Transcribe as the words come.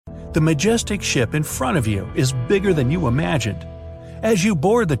The majestic ship in front of you is bigger than you imagined. As you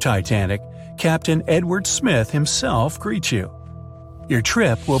board the Titanic, Captain Edward Smith himself greets you. Your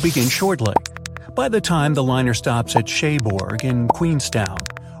trip will begin shortly. By the time the liner stops at Cherbourg in Queenstown,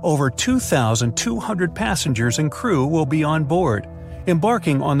 over 2,200 passengers and crew will be on board,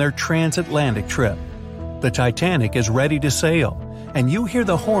 embarking on their transatlantic trip. The Titanic is ready to sail, and you hear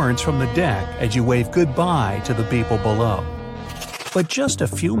the horns from the deck as you wave goodbye to the people below. But just a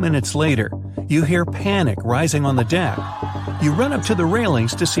few minutes later, you hear panic rising on the deck. You run up to the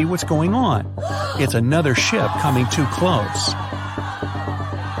railings to see what's going on. It's another ship coming too close.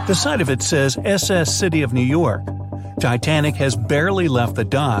 The side of it says SS City of New York. Titanic has barely left the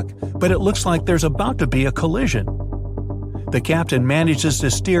dock, but it looks like there's about to be a collision. The captain manages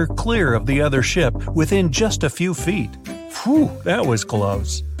to steer clear of the other ship within just a few feet. Phew, that was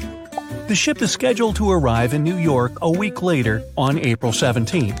close. The ship is scheduled to arrive in New York a week later on April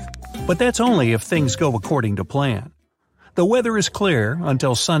 17th, but that's only if things go according to plan. The weather is clear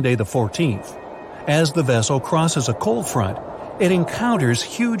until Sunday the 14th. As the vessel crosses a cold front, it encounters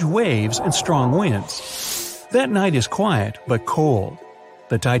huge waves and strong winds. That night is quiet but cold.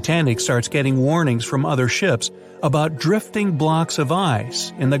 The Titanic starts getting warnings from other ships about drifting blocks of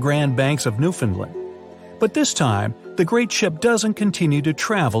ice in the Grand Banks of Newfoundland. But this time, the great ship doesn't continue to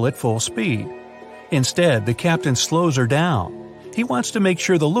travel at full speed. Instead, the captain slows her down. He wants to make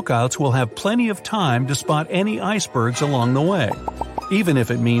sure the lookouts will have plenty of time to spot any icebergs along the way, even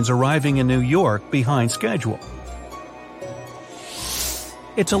if it means arriving in New York behind schedule.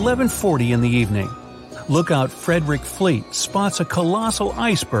 It's 11:40 in the evening. Lookout Frederick Fleet spots a colossal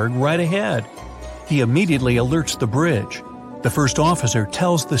iceberg right ahead. He immediately alerts the bridge. The first officer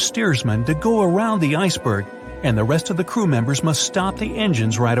tells the steersman to go around the iceberg, and the rest of the crew members must stop the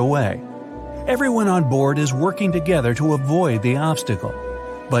engines right away. Everyone on board is working together to avoid the obstacle.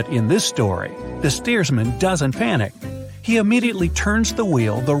 But in this story, the steersman doesn't panic. He immediately turns the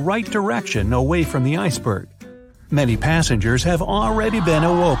wheel the right direction away from the iceberg. Many passengers have already been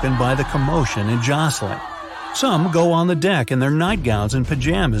awoken by the commotion and jostling. Some go on the deck in their nightgowns and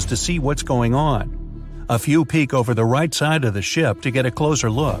pajamas to see what's going on. A few peek over the right side of the ship to get a closer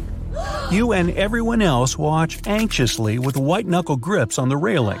look. You and everyone else watch anxiously with white-knuckle grips on the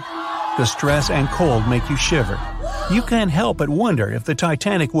railing. The stress and cold make you shiver. You can't help but wonder if the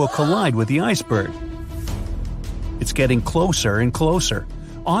Titanic will collide with the iceberg. It's getting closer and closer.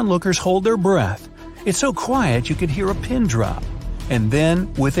 Onlookers hold their breath. It's so quiet you could hear a pin drop. And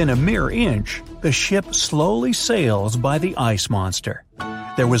then, within a mere inch, the ship slowly sails by the ice monster.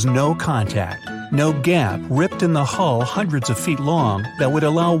 There was no contact, no gap ripped in the hull hundreds of feet long that would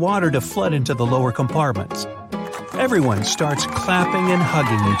allow water to flood into the lower compartments. Everyone starts clapping and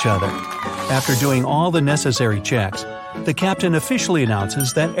hugging each other. After doing all the necessary checks, the captain officially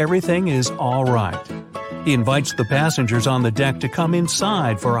announces that everything is all right. He invites the passengers on the deck to come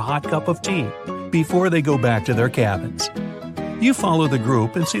inside for a hot cup of tea before they go back to their cabins. You follow the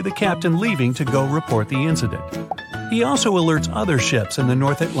group and see the captain leaving to go report the incident. He also alerts other ships in the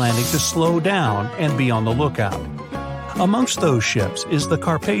North Atlantic to slow down and be on the lookout. Amongst those ships is the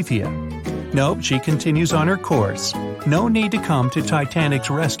Carpathia. Nope, she continues on her course. No need to come to Titanic's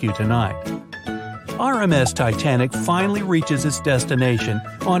rescue tonight. RMS Titanic finally reaches its destination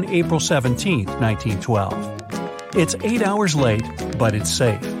on April 17, 1912. It's 8 hours late, but it's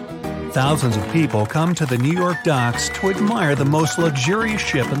safe. Thousands of people come to the New York docks to admire the most luxurious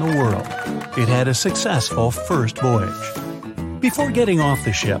ship in the world. It had a successful first voyage. Before getting off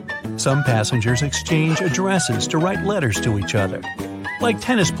the ship, some passengers exchange addresses to write letters to each other. Like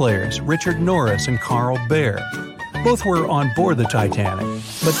tennis players Richard Norris and Carl Baer. Both were on board the Titanic,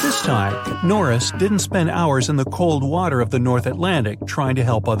 but this time, Norris didn't spend hours in the cold water of the North Atlantic trying to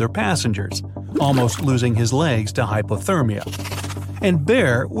help other passengers, almost losing his legs to hypothermia. And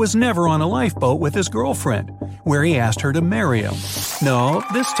Baer was never on a lifeboat with his girlfriend, where he asked her to marry him. No,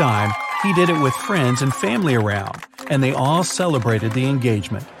 this time, he did it with friends and family around, and they all celebrated the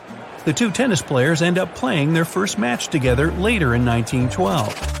engagement. The two tennis players end up playing their first match together later in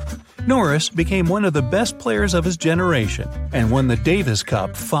 1912. Norris became one of the best players of his generation and won the Davis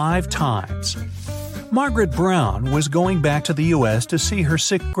Cup 5 times. Margaret Brown was going back to the U.S. to see her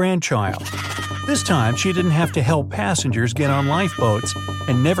sick grandchild. This time, she didn't have to help passengers get on lifeboats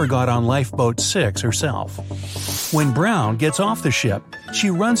and never got on Lifeboat 6 herself. When Brown gets off the ship, she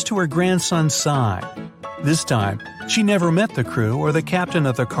runs to her grandson's side. This time, she never met the crew or the captain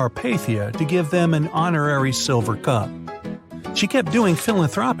of the Carpathia to give them an honorary silver cup. She kept doing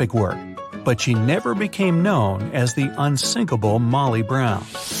philanthropic work, but she never became known as the unsinkable Molly Brown.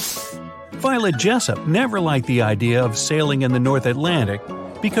 Violet Jessup never liked the idea of sailing in the North Atlantic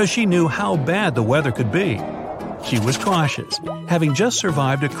because she knew how bad the weather could be. She was cautious, having just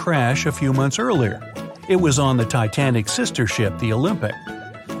survived a crash a few months earlier. It was on the Titanic sister ship, the Olympic.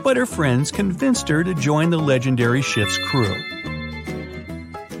 But her friends convinced her to join the legendary ship's crew.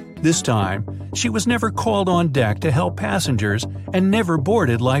 This time, she was never called on deck to help passengers and never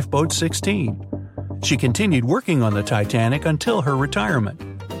boarded Lifeboat 16. She continued working on the Titanic until her retirement,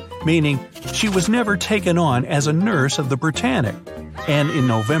 meaning she was never taken on as a nurse of the Britannic, and in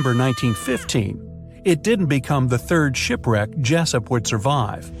November 1915, it didn't become the third shipwreck Jessup would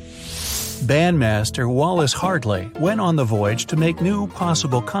survive. Bandmaster Wallace Hartley went on the voyage to make new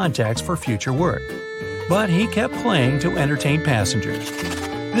possible contacts for future work, but he kept playing to entertain passengers.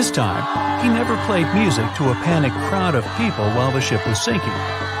 This time, he never played music to a panicked crowd of people while the ship was sinking.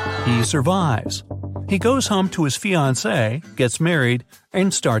 He survives. He goes home to his fiancée, gets married,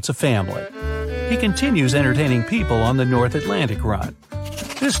 and starts a family. He continues entertaining people on the North Atlantic run.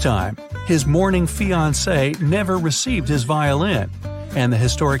 This time, his mourning fiancée never received his violin, and the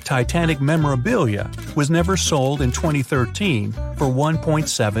historic Titanic memorabilia was never sold in 2013 for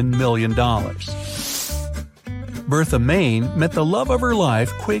 $1.7 million. Bertha Main met the love of her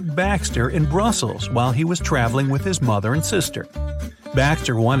life, Quig Baxter, in Brussels while he was traveling with his mother and sister.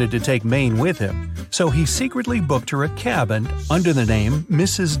 Baxter wanted to take Main with him, so he secretly booked her a cabin under the name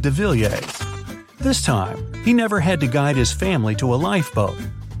Mrs. de Villiers. This time, he never had to guide his family to a lifeboat.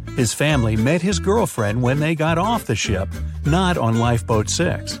 His family met his girlfriend when they got off the ship, not on Lifeboat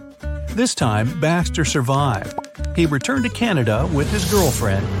 6. This time, Baxter survived. He returned to Canada with his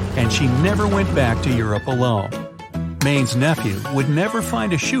girlfriend, and she never went back to Europe alone. Main's nephew would never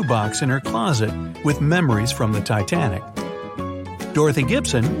find a shoebox in her closet with memories from the Titanic. Dorothy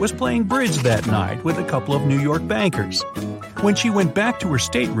Gibson was playing bridge that night with a couple of New York bankers. When she went back to her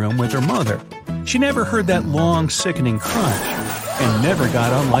stateroom with her mother, she never heard that long, sickening crunch and never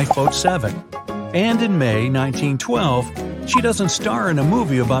got on Lifeboat 7. And in May 1912, she doesn't star in a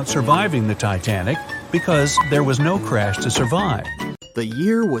movie about surviving the Titanic because there was no crash to survive. The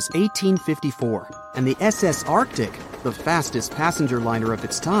year was 1854, and the SS Arctic, the fastest passenger liner of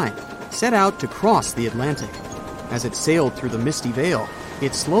its time, set out to cross the Atlantic. As it sailed through the misty veil,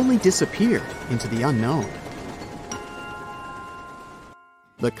 it slowly disappeared into the unknown.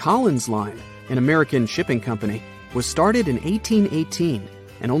 The Collins Line, an American shipping company, was started in 1818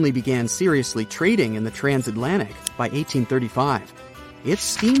 and only began seriously trading in the transatlantic by 1835. Its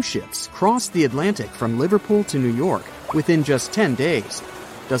steamships crossed the Atlantic from Liverpool to New York within just 10 days.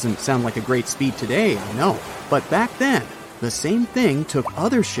 Doesn't sound like a great speed today, I know, but back then, the same thing took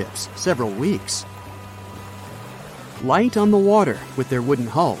other ships several weeks. Light on the water with their wooden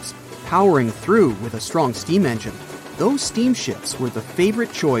hulls, powering through with a strong steam engine, those steamships were the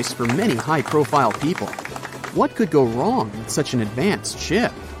favorite choice for many high-profile people. What could go wrong with such an advanced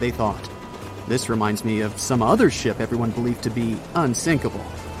ship, they thought. This reminds me of some other ship everyone believed to be unsinkable.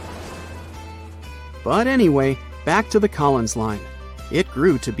 But anyway, back to the Collins Line. It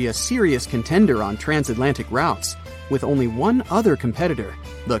grew to be a serious contender on transatlantic routes, with only one other competitor,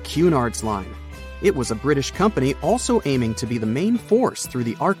 the Cunard's Line. It was a British company also aiming to be the main force through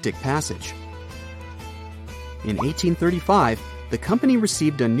the Arctic Passage. In 1835, the company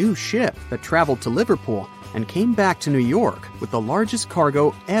received a new ship that traveled to Liverpool and came back to New York with the largest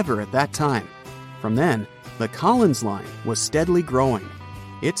cargo ever at that time. From then, the Collins Line was steadily growing.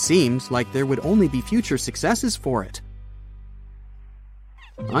 It seemed like there would only be future successes for it.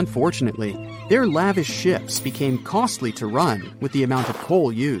 Unfortunately, their lavish ships became costly to run with the amount of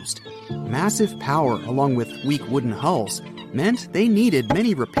coal used. Massive power along with weak wooden hulls meant they needed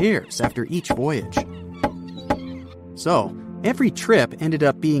many repairs after each voyage. So, every trip ended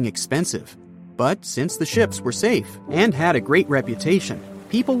up being expensive. But since the ships were safe and had a great reputation,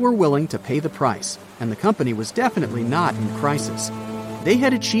 people were willing to pay the price, and the company was definitely not in crisis. They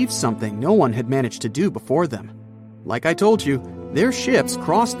had achieved something no one had managed to do before them. Like I told you, their ships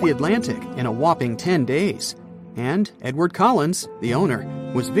crossed the Atlantic in a whopping 10 days, and Edward Collins, the owner,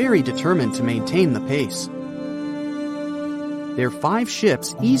 was very determined to maintain the pace. Their 5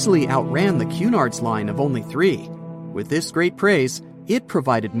 ships easily outran the Cunard's Line of only 3. With this great praise, it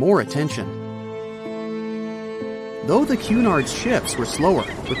provided more attention. Though the Cunard's ships were slower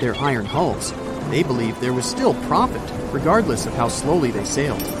with their iron hulls, they believed there was still profit, regardless of how slowly they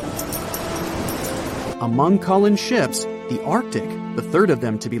sailed. Among Collins' ships, the Arctic, the third of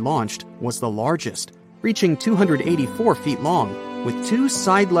them to be launched, was the largest, reaching 284 feet long, with 2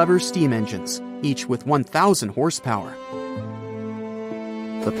 side-lever steam engines, each with 1,000 horsepower.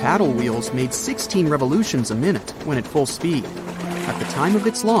 The paddle wheels made 16 revolutions a minute when at full speed. At the time of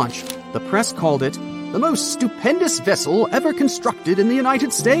its launch, the press called it the most stupendous vessel ever constructed in the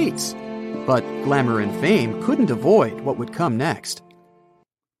United States. But glamour and fame couldn't avoid what would come next.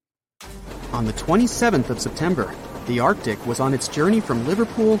 On the 27th of September, the Arctic was on its journey from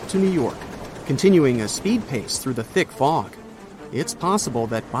Liverpool to New York, continuing a speed pace through the thick fog. It's possible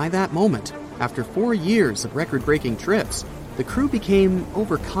that by that moment, after 4 years of record-breaking trips, the crew became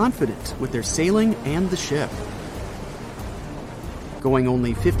overconfident with their sailing and the ship. Going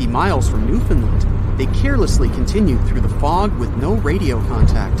only 50 miles from Newfoundland, they carelessly continued through the fog with no radio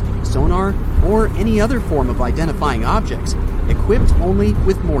contact, sonar, or any other form of identifying objects, equipped only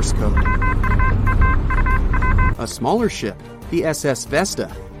with Morse code. A smaller ship, the SS Vesta,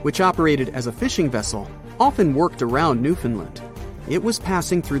 which operated as a fishing vessel, often worked around Newfoundland. It was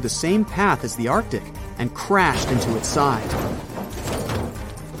passing through the same path as the Arctic and crashed into its side.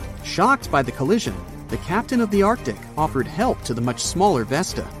 Shocked by the collision, the captain of the Arctic offered help to the much smaller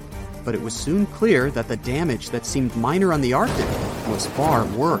Vesta, but it was soon clear that the damage that seemed minor on the Arctic was far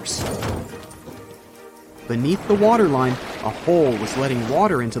worse. Beneath the waterline, a hole was letting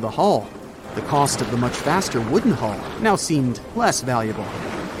water into the hull. The cost of the much faster wooden hull now seemed less valuable.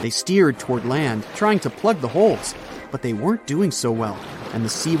 They steered toward land, trying to plug the holes, but they weren't doing so well, and the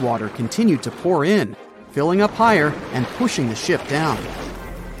seawater continued to pour in, filling up higher and pushing the ship down.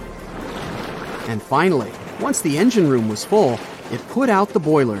 And finally, once the engine room was full, it put out the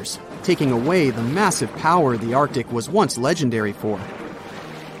boilers, taking away the massive power the Arctic was once legendary for.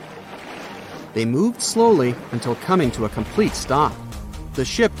 They moved slowly until coming to a complete stop. The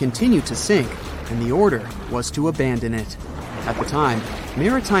ship continued to sink, and the order was to abandon it. At the time,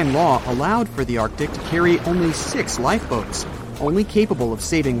 maritime law allowed for the Arctic to carry only 6 lifeboats, only capable of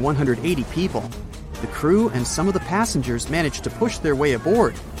saving 180 people. The crew and some of the passengers managed to push their way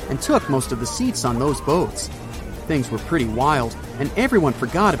aboard and took most of the seats on those boats. Things were pretty wild, and everyone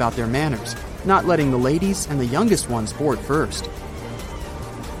forgot about their manners, not letting the ladies and the youngest ones board first.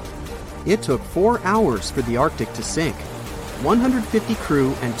 It took 4 hours for the Arctic to sink. 150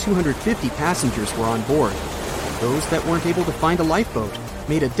 crew and 250 passengers were on board. Those that weren't able to find a lifeboat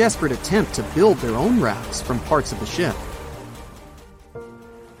made a desperate attempt to build their own rafts from parts of the ship.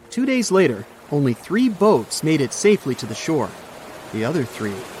 2 days later, only 3 boats made it safely to the shore. The other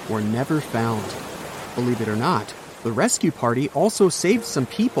 3 were never found. Believe it or not, the rescue party also saved some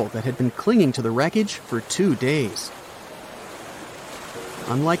people that had been clinging to the wreckage for 2 days.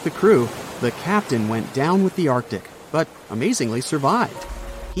 Unlike the crew, the captain went down with the Arctic, but amazingly survived.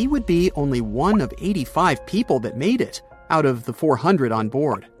 He would be only one of 85 people that made it, out of the 400 on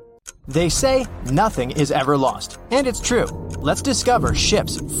board. They say nothing is ever lost, and it's true. Let's discover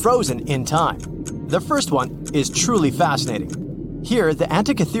ships frozen in time. The first one is truly fascinating. Here, the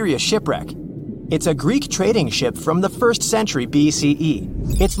Antikythera shipwreck. It's a Greek trading ship from the 1st century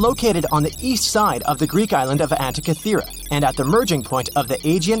BCE. It's located on the east side of the Greek island of Antikythera and at the merging point of the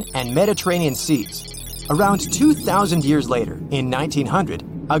Aegean and Mediterranean seas. Around 2,000 years later, in 1900,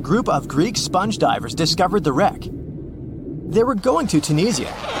 a group of Greek sponge divers discovered the wreck. They were going to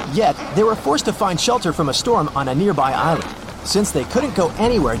Tunisia, yet they were forced to find shelter from a storm on a nearby island. Since they couldn't go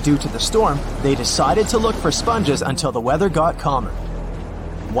anywhere due to the storm, they decided to look for sponges until the weather got calmer.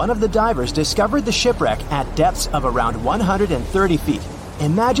 One of the divers discovered the shipwreck at depths of around 130 feet.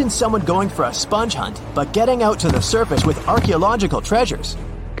 Imagine someone going for a sponge hunt, but getting out to the surface with archaeological treasures.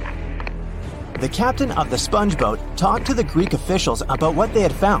 The captain of the sponge boat talked to the Greek officials about what they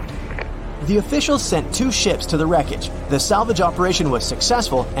had found. The officials sent 2 ships to the wreckage. The salvage operation was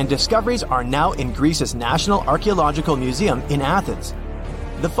successful, and discoveries are now in Greece's National Archaeological Museum in Athens.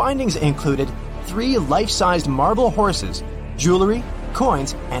 The findings included 3 life-sized marble horses, jewelry,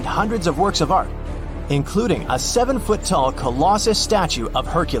 coins, and hundreds of works of art, including a 7-foot-tall Colossus statue of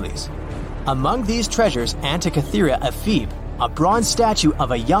Hercules. Among these treasures, Antikythera ephebe, a bronze statue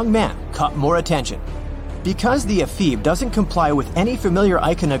of a young man, caught more attention. Because the ephebe doesn't comply with any familiar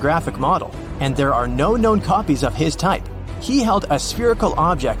iconographic model, and there are no known copies of his type, he held a spherical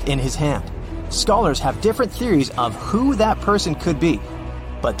object in his hand. Scholars have different theories of who that person could be,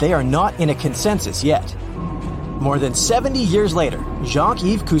 but they are not in a consensus yet. More than 70 years later,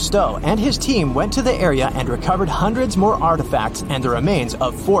 Jacques-Yves Cousteau and his team went to the area and recovered hundreds more artifacts and the remains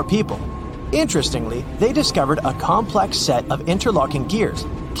of 4 people. Interestingly, they discovered a complex set of interlocking gears,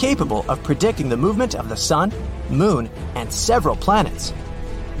 capable of predicting the movement of the sun, moon, and several planets.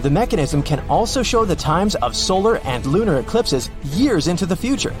 The mechanism can also show the times of solar and lunar eclipses years into the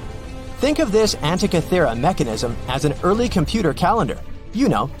future. Think of this Antikythera mechanism as an early computer calendar,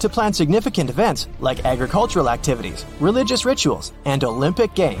 to plan significant events like agricultural activities, religious rituals, and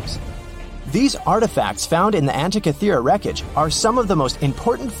Olympic Games. These artifacts found in the Antikythera wreckage are some of the most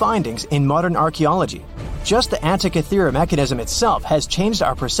important findings in modern archaeology. Just the Antikythera mechanism itself has changed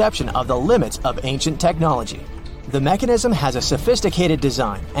our perception of the limits of ancient technology. The mechanism has a sophisticated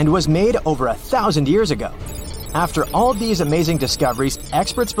design and was made over 1,000 years ago. After all these amazing discoveries,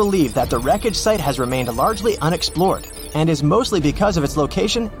 experts believe that the wreckage site has remained largely unexplored and is mostly because of its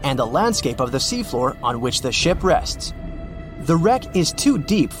location and the landscape of the seafloor on which the ship rests. The wreck is too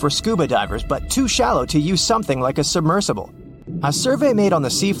deep for scuba divers but too shallow to use something like a submersible. A survey made on the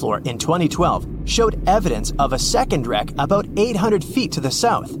seafloor in 2012 showed evidence of a second wreck about 800 feet to the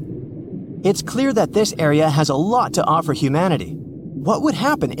south. It's clear that this area has a lot to offer humanity. What would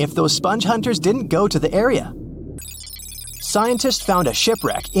happen if those sponge hunters didn't go to the area? Scientists found a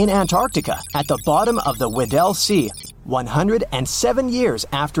shipwreck in Antarctica at the bottom of the Weddell Sea, 107 years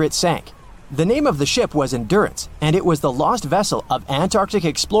after it sank. The name of the ship was Endurance, and it was the lost vessel of Antarctic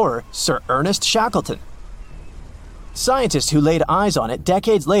explorer Sir Ernest Shackleton. Scientists who laid eyes on it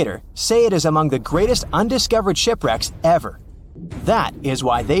decades later say it is among the greatest undiscovered shipwrecks ever. That is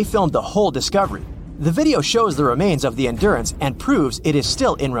why they filmed the whole discovery. The video shows the remains of the Endurance and proves it is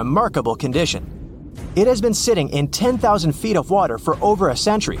still in remarkable condition. It has been sitting in 10,000 feet of water for over a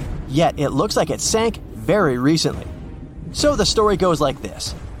century, yet it looks like it sank very recently. So the story goes like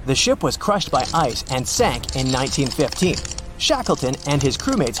this. The ship was crushed by ice and sank in 1915. Shackleton and his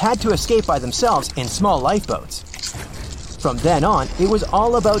crewmates had to escape by themselves in small lifeboats. From then on, it was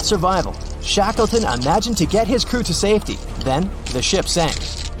all about survival. Shackleton imagined to get his crew to safety. Then, the ship sank.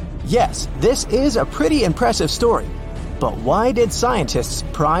 Yes, this is a pretty impressive story. But why did scientists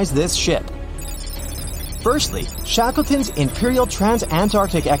prize this ship? Firstly, Shackleton's Imperial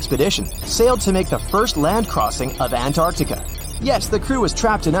Trans-Antarctic Expedition sailed to make the first land crossing of Antarctica. Yes, the crew was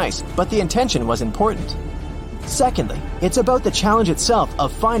trapped in ice, but the intention was important. Secondly, it's about the challenge itself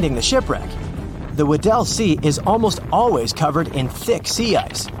of finding the shipwreck. The Weddell Sea is almost always covered in thick sea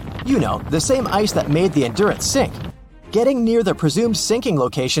ice. You know, the same ice that made the Endurance sink. Getting near the presumed sinking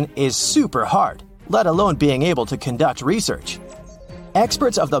location is super hard, let alone being able to conduct research.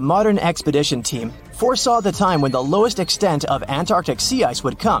 Experts of the modern expedition team foresaw the time when the lowest extent of Antarctic sea ice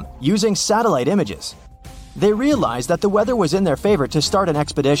would come using satellite images. They realized that the weather was in their favor to start an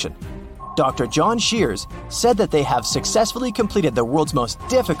expedition. Dr. John Shears said that they have successfully completed the world's most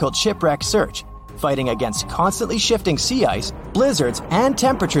difficult shipwreck search, fighting against constantly shifting sea ice, blizzards, and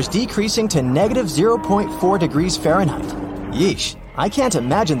temperatures decreasing to negative 0.4 degrees Fahrenheit. Yeesh, I can't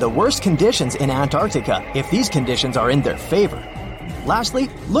imagine the worst conditions in Antarctica if these conditions are in their favor. Lastly,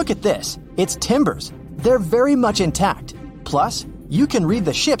 look at this. It's timbers. They're very much intact. Plus, you can read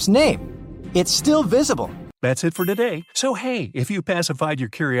the ship's name. It's still visible. That's it for today. So hey, if you pacified your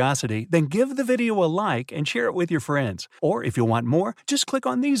curiosity, then give the video a like and share it with your friends. Or if you want more, just click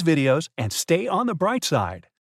on these videos and stay on the bright side.